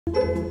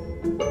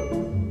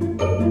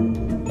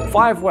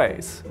5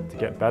 ways to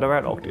get better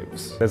at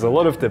octaves. There's a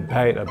lot of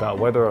debate about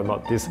whether or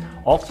not this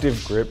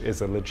octave grip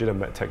is a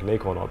legitimate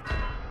technique or not.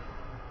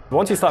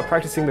 Once you start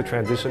practicing the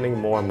transitioning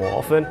more and more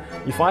often,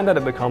 you find that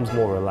it becomes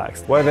more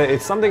relaxed. Whether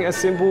it's something as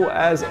simple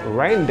as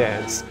rain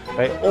dance,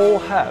 they all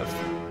have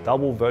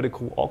double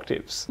vertical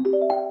octaves.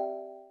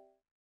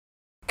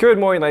 Good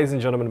morning, ladies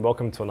and gentlemen.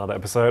 Welcome to another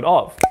episode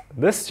of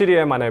This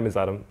Studio. My name is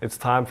Adam. It's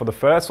time for the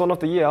first one of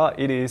the year.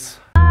 It is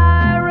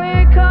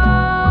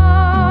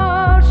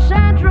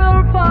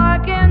Central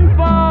Park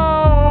Info.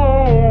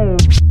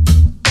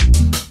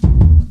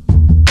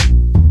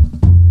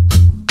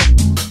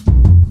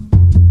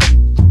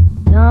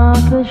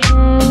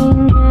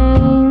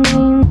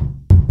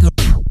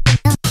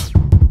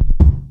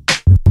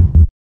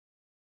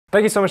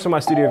 Thank you so much to my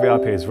studio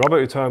VIPs,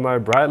 Robert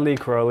Utomo, Bradley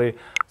Crowley,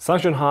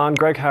 Sunshine Han,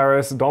 Greg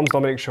Harris, Doms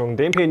Dominic Chung,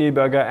 DMP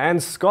Newberger,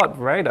 and Scott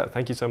Rader.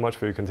 Thank you so much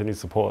for your continued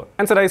support.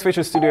 And today's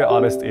featured studio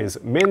artist is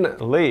Min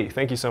Lee.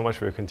 Thank you so much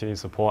for your continued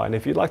support. And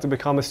if you'd like to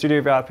become a studio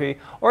VIP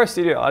or a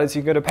studio artist,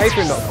 you can go to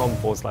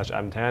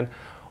patreon.com/amtan,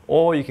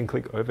 or you can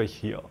click over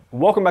here.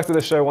 Welcome back to the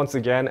show once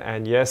again,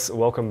 and yes,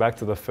 welcome back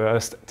to the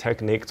first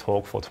Technique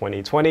Talk for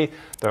 2020.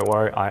 Don't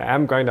worry, I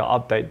am going to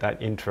update that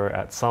intro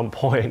at some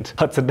point.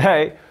 But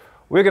today,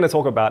 we're going to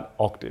talk about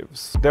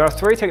octaves. There are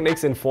 3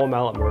 techniques in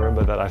four-mallet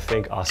marimba that I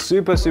think are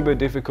super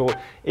difficult,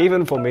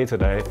 even for me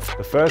today.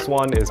 The first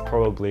one is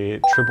probably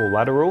triple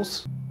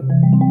laterals.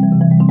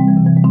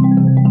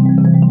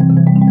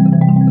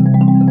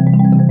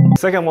 The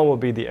second one will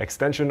be the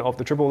extension of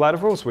the triple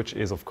laterals, which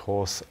is of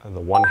course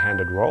the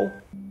one-handed roll.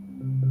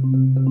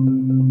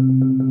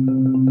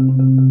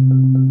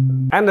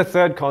 And the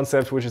third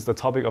concept, which is the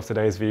topic of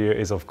today's video,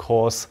 is of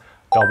course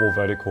double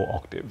vertical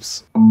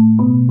octaves.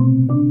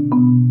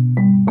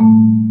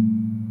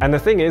 And the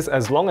thing is,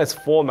 as long as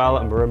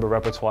four-mallet marimba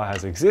repertoire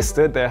has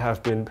existed, there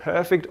have been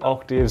perfect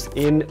octaves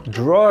in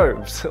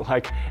droves.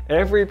 Like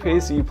every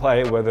piece you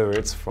play, whether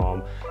it's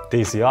from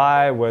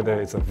DCI,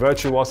 whether it's a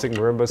virtuosic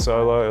marimba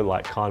solo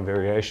like Khan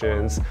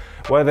Variations,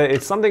 whether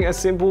it's something as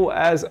simple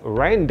as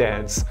rain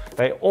dance,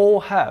 they all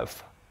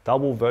have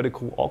double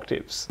vertical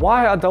octaves.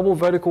 Why are double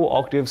vertical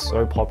octaves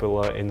so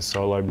popular in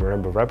solo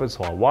marimba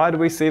repertoire? Why do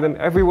we see them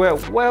everywhere?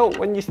 Well,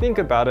 when you think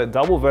about it,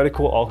 double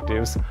vertical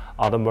octaves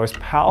are the most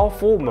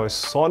powerful,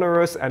 most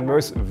sonorous, and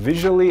most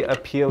visually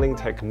appealing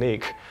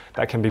technique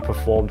that can be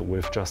performed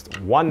with just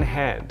one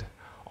hand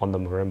on the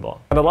marimba.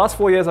 In the last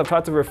 4 years, I've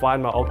tried to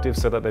refine my octaves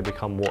so that they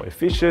become more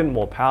efficient,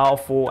 more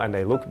powerful, and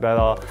they look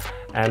better.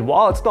 And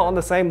while it's not on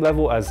the same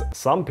level as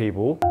some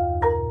people,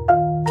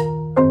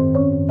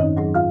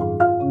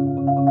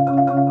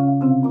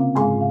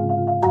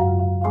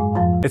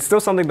 it's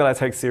still something that I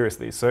take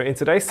seriously. So in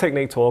today's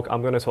technique talk,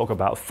 I'm going to talk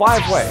about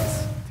 5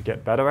 ways to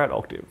get better at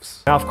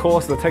octaves. Now, of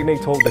course, the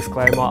technique talk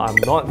disclaimer, I'm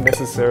not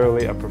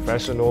necessarily a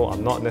professional.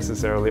 I'm not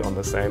necessarily on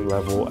the same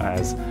level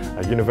as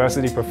a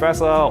university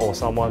professor or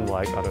someone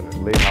like, I don't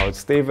know, Lee Howard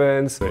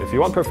Stevens. So if you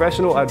want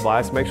professional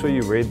advice, make sure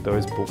you read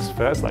those books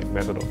first, like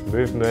Method of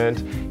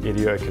Movement,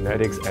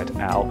 Ideo-Kinetics, et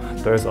al.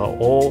 Those are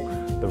all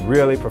the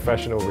really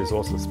professional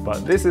resources,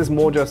 but this is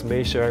more just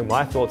me sharing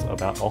my thoughts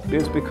about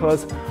octaves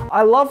because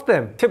I love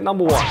them. Tip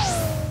number 1,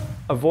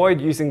 avoid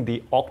using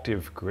the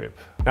octave grip.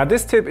 Now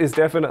this tip is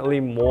definitely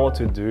more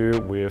to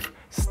do with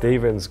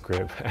Stevens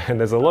grip, and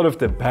there's a lot of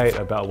debate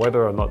about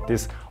whether or not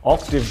this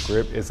octave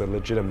grip is a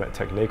legitimate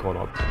technique or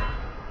not.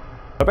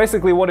 But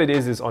basically what it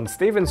is on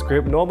Stevens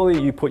grip, normally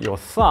you put your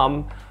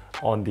thumb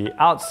on the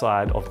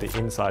outside of the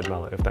inside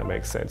mallet, if that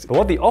makes sense. But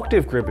what the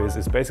octave grip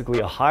is basically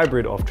a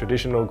hybrid of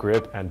traditional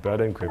grip and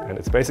burden grip, and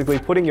it's basically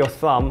putting your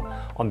thumb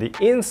on the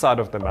inside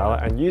of the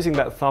mallet and using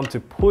that thumb to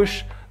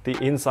push the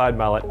inside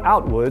mallet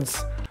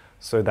outwards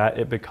so that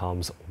it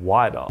becomes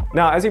wider.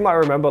 Now, as you might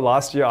remember,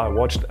 last year I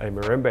watched a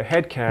marimba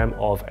headcam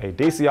of a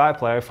DCI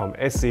player from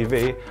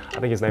SCV. I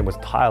think his name was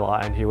Tyler,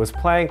 and he was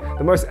playing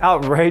the most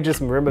outrageous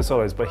marimba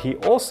solos, but he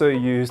also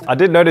used, I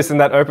did notice in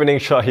that opening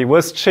shot, he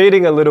was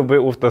cheating a little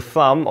bit with the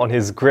thumb on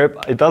his grip.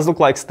 It does look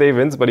like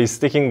Stevens, but he's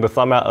sticking the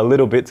thumb out a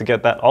little bit to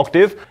get that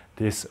octave,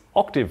 this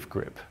octave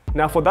grip.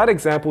 Now for that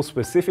example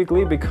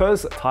specifically,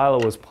 because Tyler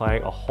was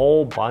playing a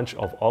whole bunch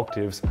of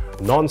octaves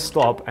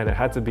non-stop and it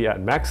had to be at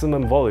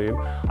maximum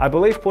volume, I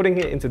believe putting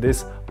it into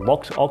this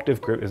locked octave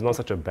grip is not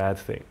such a bad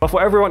thing. But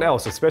for everyone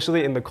else,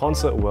 especially in the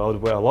concert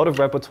world where a lot of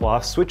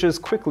repertoire switches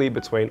quickly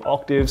between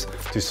octaves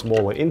to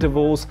smaller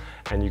intervals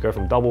and you go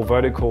from double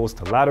verticals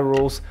to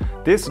laterals,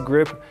 this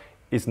grip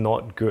is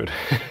not good.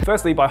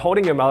 Firstly, by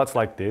holding your mallets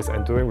like this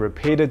and doing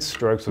repeated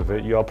strokes with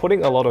it, you are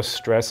putting a lot of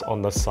stress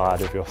on the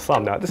side of your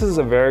thumb. Now, this is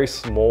a very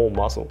small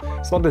muscle.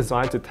 It's not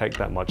designed to take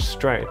that much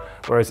strain.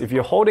 Whereas if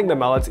you're holding the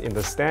mallets in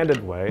the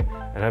standard way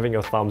and having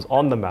your thumbs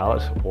on the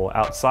mallet or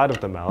outside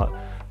of the mallet,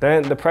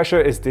 then the pressure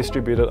is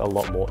distributed a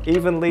lot more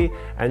evenly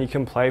and you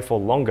can play for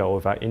longer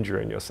without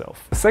injuring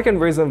yourself. The second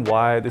reason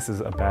why this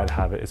is a bad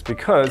habit is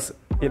because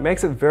it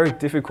makes it very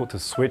difficult to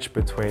switch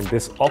between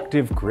this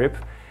octave grip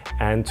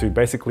and to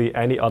basically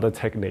any other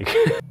technique.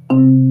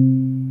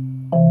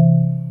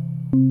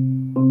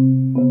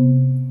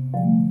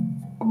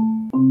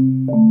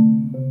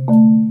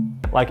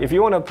 Like if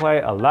you want to play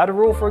a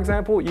lateral, for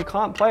example, you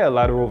can't play a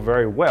lateral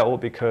very well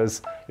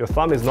because your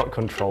thumb is not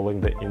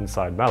controlling the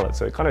inside mallet.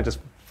 So it kind of just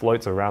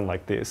floats around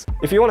like this.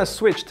 If you want to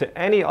switch to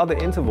any other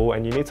interval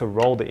and you need to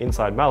roll the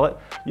inside mallet,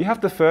 you have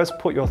to first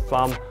put your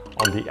thumb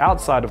on the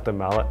outside of the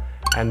mallet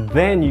and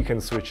then you can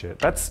switch it.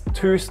 That's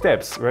 2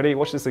 steps. Ready?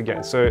 Watch this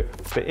again. So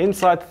the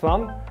inside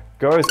thumb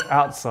goes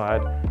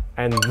outside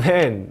and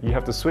then you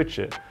have to switch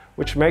it,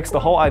 which makes the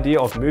whole idea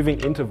of moving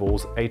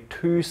intervals a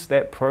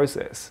 2-step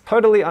process.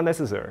 Totally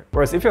unnecessary.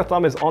 Whereas if your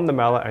thumb is on the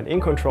mallet and in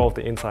control of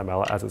the inside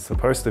mallet as it's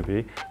supposed to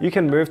be, you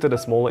can move to the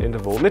smaller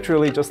interval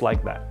literally just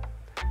like that.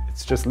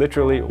 It's just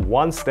literally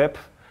 1 step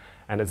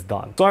and it's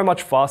done. So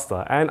much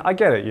faster. And I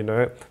get it, you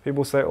know,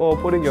 people say, oh,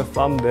 putting your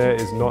thumb there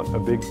is not a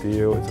big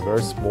deal. It's a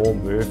very small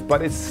move,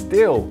 but it's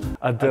still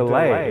a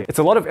delay. It's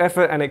a lot of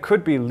effort and it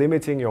could be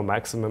limiting your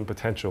maximum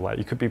potential. Like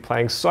you could be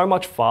playing so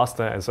much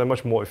faster and so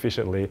much more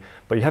efficiently,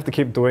 but you have to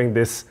keep doing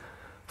this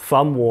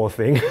thumb war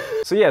thing.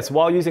 So yes,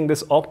 while using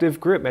this octave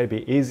grip may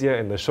be easier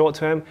in the short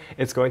term,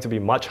 it's going to be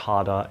much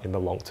harder in the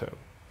long term.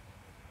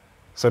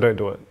 So don't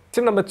do it.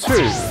 Tip number 2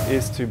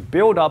 is to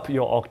build up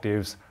your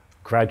octaves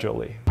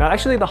gradually. Now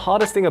actually the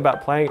hardest thing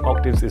about playing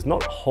octaves is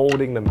not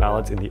holding the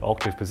mallets in the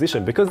octave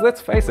position, because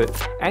let's face it,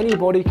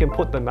 anybody can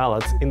put the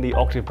mallets in the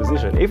octave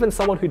position. Even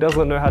someone who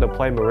doesn't know how to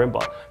play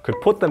marimba could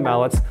put the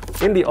mallets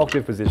in the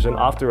octave position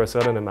after a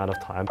certain amount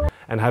of time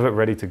and have it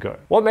ready to go.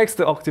 What makes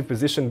the octave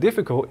position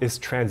difficult is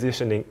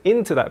transitioning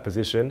into that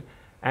position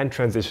and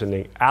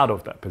transitioning out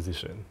of that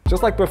position.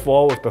 Just like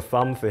before with the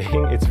thumb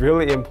thing, it's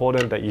really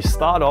important that you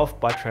start off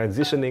by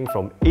transitioning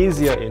from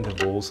easier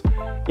intervals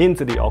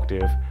into the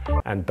octave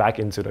and back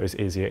into those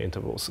easier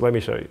intervals. Let me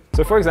show you.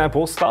 So for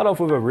example, start off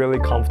with a really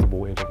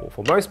comfortable interval.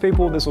 For most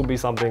people, this will be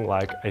something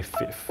like a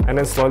 5th, and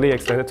then slowly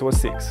extend it to a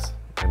 6th,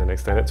 and then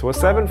extend it to a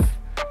 7th,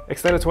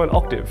 extend it to an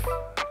octave,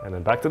 and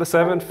then back to the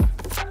 7th,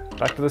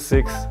 back to the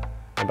 6th,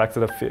 and back to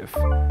the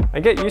 5th.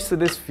 And get used to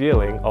this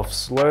feeling of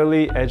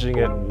slowly edging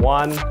it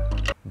 1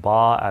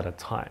 bar at a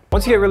time.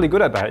 Once you get really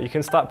good at that, you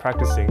can start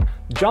practicing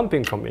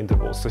jumping from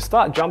intervals. So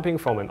start jumping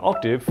from an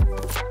octave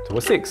to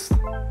a 6th,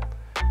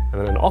 and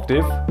then an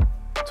octave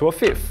to a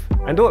 5th.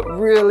 And do it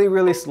really,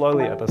 really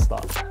slowly at the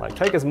start. Like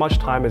take as much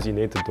time as you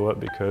need to do it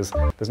because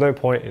there's no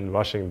point in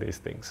rushing these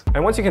things.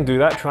 And once you can do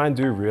that, try and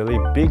do really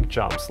big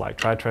jumps, like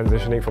try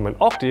transitioning from an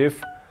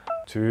octave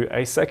to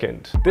a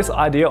 2nd. This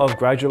idea of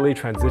gradually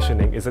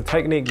transitioning is a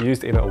technique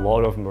used in a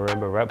lot of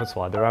marimba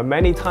repertoire. There are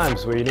many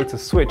times where you need to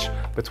switch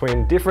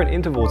between different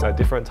intervals at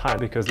different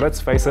times because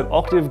let's face it,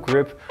 octave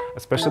grip,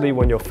 especially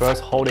when you're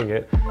first holding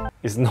it,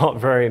 is not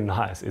very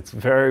nice. It's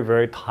very,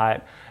 very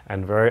tight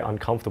and very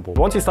uncomfortable.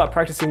 Once you start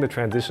practicing the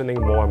transitioning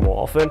more and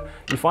more often,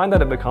 you find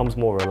that it becomes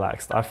more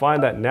relaxed. I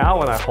find that now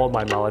when I hold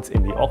my mallets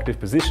in the octave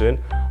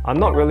position, I'm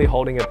not really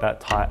holding it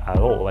that tight at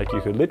all. Like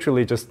you could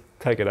literally just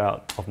take it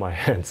out of my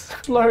hands.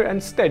 Slow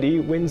and steady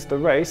wins the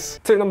race.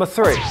 Tip number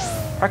 3,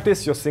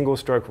 practice your single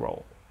stroke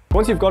roll.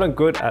 Once you've gotten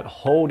good at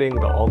holding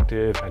the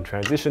octave and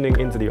transitioning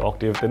into the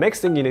octave, the next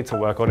thing you need to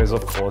work on is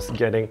of course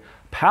getting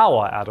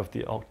power out of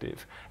the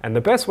octave. And the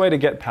best way to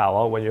get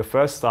power when you're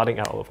first starting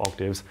out with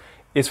octaves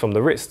is from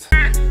the wrist.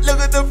 Look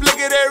at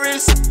that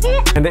wrist.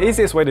 And the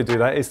easiest way to do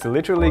that is to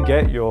literally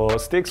get your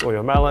sticks or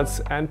your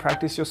mallets and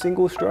practice your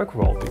single stroke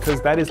roll,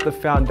 because that is the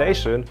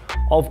foundation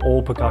of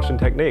all percussion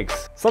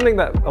techniques. Something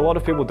that a lot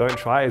of people don't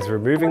try is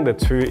removing the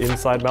 2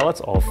 inside mallets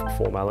of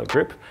 4-mallet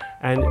grip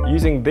and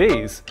using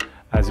these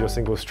as your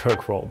single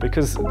stroke roll,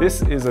 because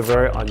this is a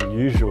very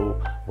unusual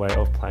way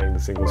of playing the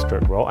single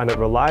stroke roll and it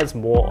relies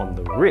more on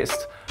the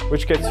wrist,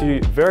 which gets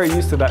you very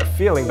used to that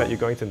feeling that you're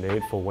going to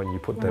need for when you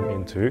put them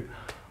into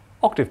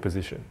octave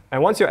position.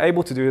 And once you're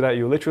able to do that,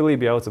 you'll literally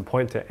be able to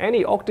point to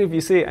any octave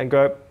you see and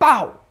go,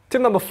 pow!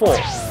 Tip number 4,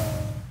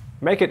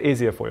 make it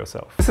easier for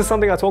yourself. This is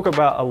something I talk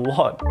about a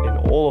lot in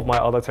all of my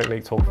other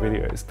technique talk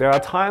videos. There are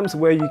times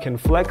where you can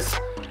flex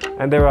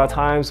and there are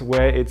times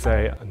where it's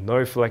a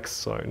no flex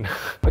zone.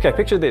 Okay,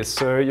 picture this.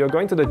 So you're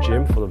going to the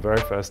gym for the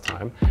very first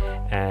time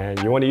and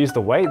you want to use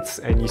the weights,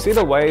 and you see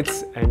the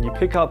weights and you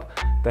pick up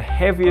the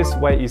heaviest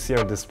weight you see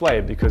on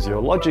display because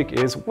your logic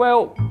is,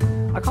 well,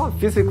 I can't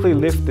physically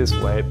lift this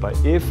weight, but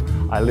if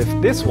I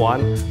lift this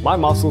one, my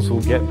muscles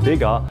will get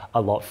bigger a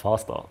lot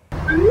faster.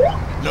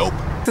 Nope.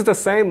 This is the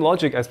same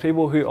logic as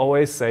people who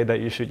always say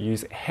that you should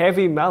use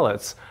heavy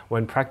mallets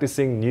when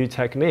practicing new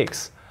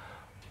techniques.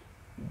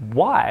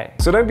 Why?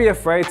 So don't be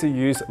afraid to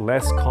use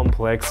less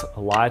complex,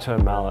 lighter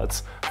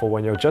mallets for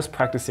when you're just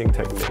practicing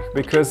technique,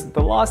 because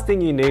the last thing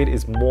you need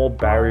is more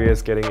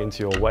barriers getting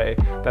into your way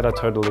that are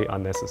totally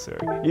unnecessary.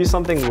 Use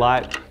something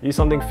light, use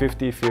something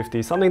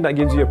 50-50, something that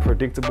gives you a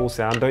predictable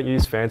sound. Don't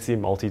use fancy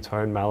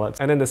multi-tone mallets.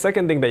 And then the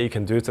second thing that you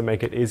can do to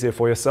make it easier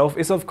for yourself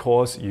is of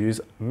course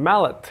use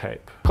mallet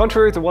tape.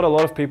 Contrary to what a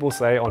lot of people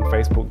say on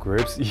Facebook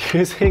groups,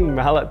 using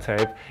mallet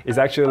tape is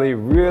actually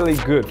really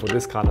good for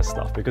this kind of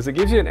stuff because it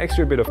gives you an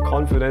extra bit of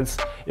confidence,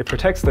 it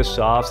protects the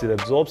shafts, it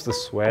absorbs the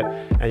sweat,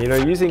 and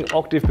using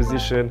octave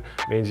position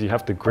means you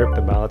have to grip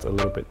the mallet a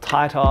little bit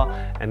tighter,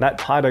 and that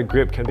tighter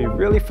grip can be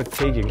really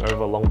fatiguing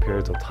over long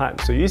periods of time.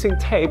 So using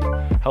tape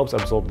helps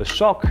absorb the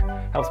shock,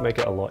 helps make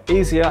it a lot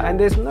easier, and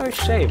there's no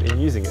shame in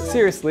using it.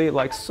 Seriously,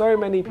 like so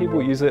many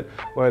people use it,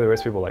 whether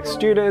it's people like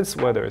students,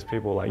 whether it's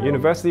people like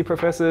university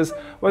professors,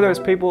 whether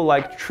it's people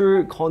like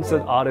true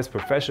concert artist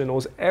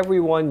professionals,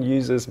 everyone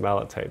uses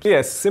mallet tape.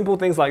 Yes, simple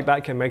things like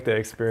that can make the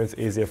experience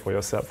easier for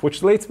yourself,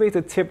 which leads me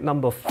to tip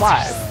number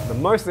 5, the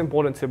most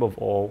important tip of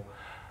all.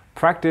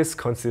 Practice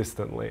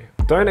consistently.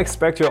 Don't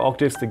expect your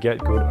octaves to get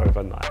good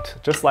overnight.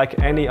 Just like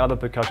any other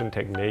percussion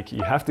technique,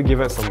 you have to give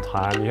it some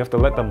time, you have to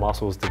let the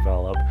muscles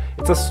develop.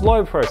 It's a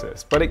slow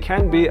process, but it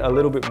can be a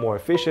little bit more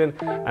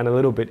efficient and a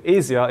little bit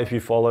easier if you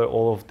follow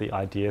all of the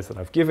ideas that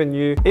I've given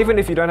you. Even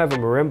if you don't have a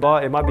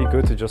marimba, it might be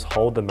good to just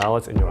hold the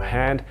mallets in your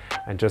hand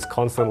and just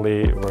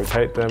constantly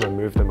rotate them and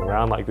move them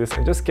around like this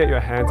and just get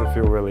your hands to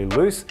feel really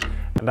loose.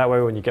 And that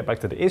way when you get back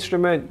to the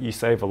instrument, you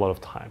save a lot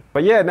of time.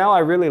 But yeah, now I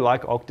really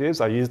like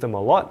octaves, I use them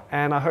a lot,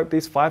 and I hope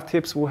these 5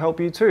 tips will help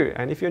you too.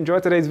 And if you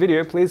enjoyed today's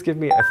video, please give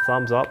me a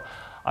thumbs up.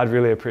 I'd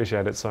really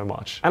appreciate it so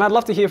much. And I'd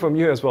love to hear from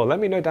you as well. Let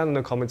me know down in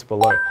the comments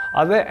below.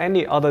 Are there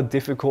any other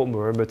difficult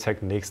marimba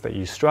techniques that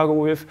you struggle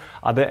with?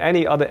 Are there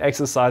any other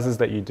exercises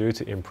that you do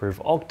to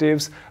improve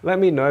octaves? Let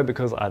me know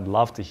because I'd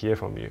love to hear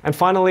from you. And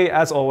finally,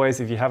 as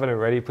always, if you haven't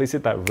already, please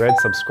hit that red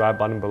subscribe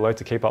button below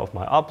to keep up with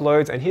my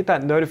uploads and hit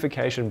that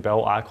notification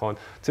bell icon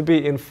to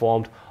be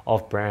informed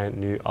of brand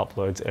new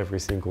uploads every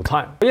single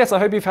time. But yes, I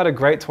hope you've had a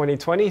great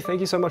 2020. Thank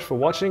you so much for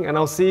watching, and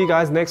I'll see you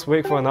guys next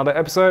week for another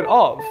episode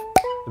of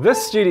The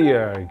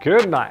Studio.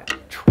 Good night.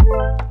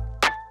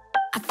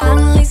 I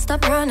finally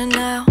stopped running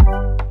now.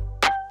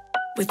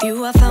 With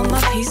you I found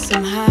my peace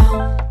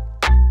somehow.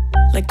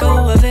 Let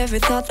go of every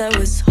thought that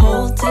was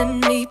holding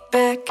me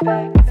back.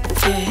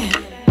 Yeah,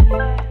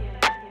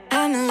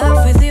 I'm in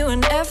love with you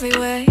in every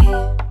way.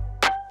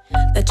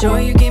 That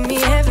joy you give me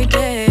every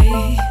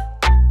day.